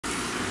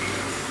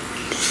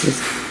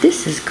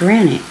This is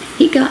Granite.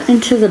 He got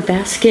into the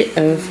basket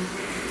of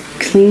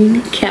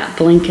clean cat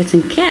blankets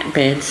and cat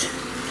beds.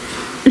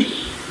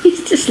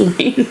 He's just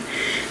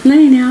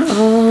laying out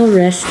all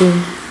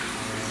rested,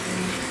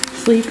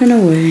 sleeping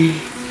away.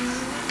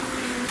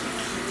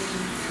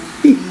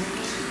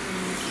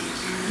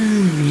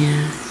 Oh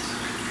man,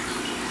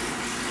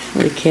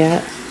 silly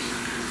cat.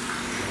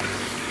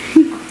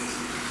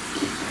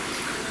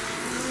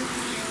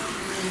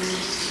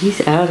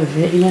 He's out of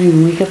it. He doesn't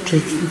even wake up to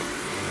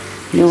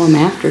know I'm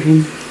after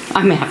him.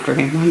 I'm after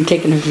him. I'm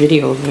taking a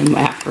video of him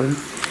after him.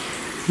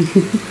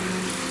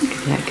 Look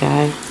at that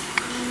guy.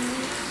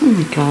 Oh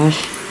my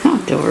gosh, how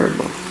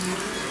adorable.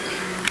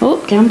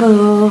 Oh, down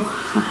below,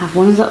 I have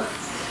one of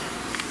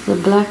the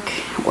black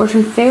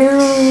orphan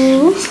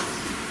pharaohs.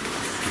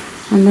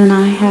 And then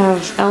I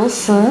have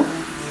Elsa.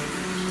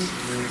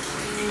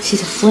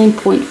 She's a flame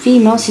point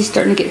female. She's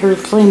starting to get her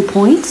flame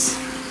points.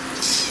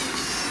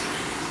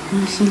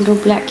 And some little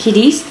black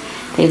kitties.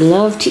 They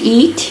love to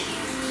eat.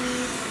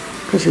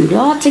 Because there's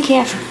lots of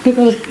cat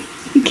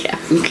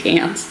food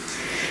cans.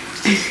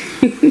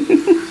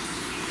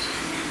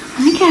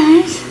 Hi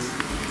guys.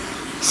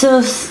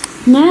 So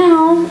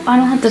now I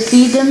don't have to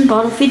feed them,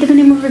 bottle feed them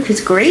anymore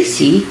because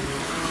Gracie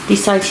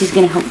decides she's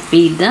going to help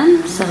feed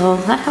them. So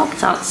that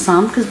helps out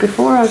some because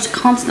before I was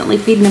constantly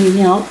feeding them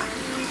milk.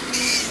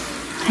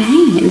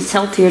 Hey, and it's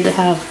healthier to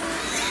have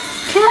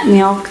cat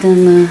milk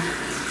than the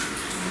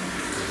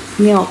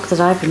milk that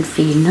I've been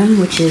feeding them,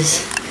 which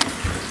is,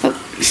 oh,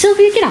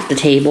 Sylvia, get off the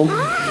table.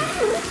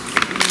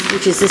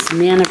 Which is this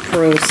Mana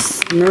Pro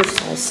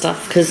Nursol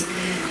stuff because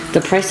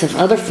the price of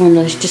other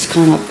formulas just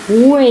gone up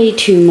way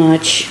too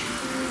much.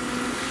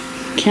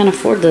 Can't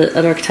afford the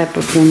other type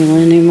of formula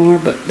anymore,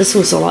 but this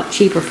was a lot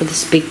cheaper for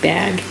this big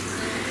bag.